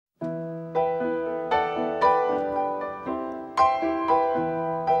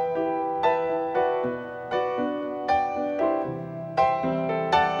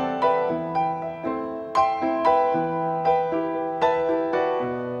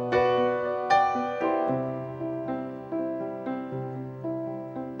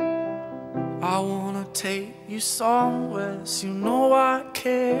you somewhere, so you know I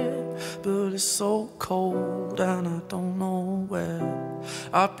care. But it's so cold and I don't know where.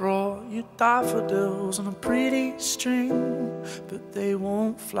 I brought you daffodils on a pretty string, but they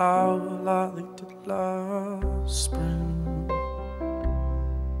won't flower like they did last spring.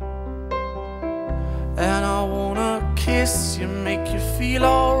 And I wanna kiss you, make you feel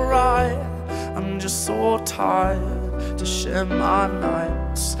alright. I'm just so tired to share my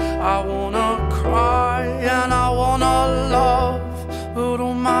nights. I wanna cry and I wanna love, but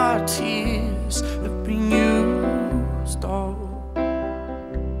all my tears have been used up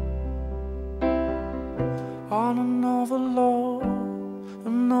on another love,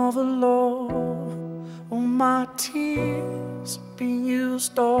 another love. All my tears have been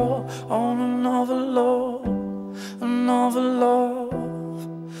used up on another love, another love.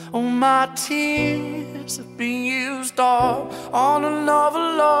 All my tears have been used up on another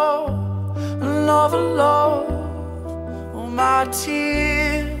love, another love. All my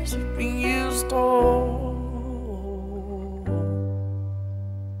tears have been used up.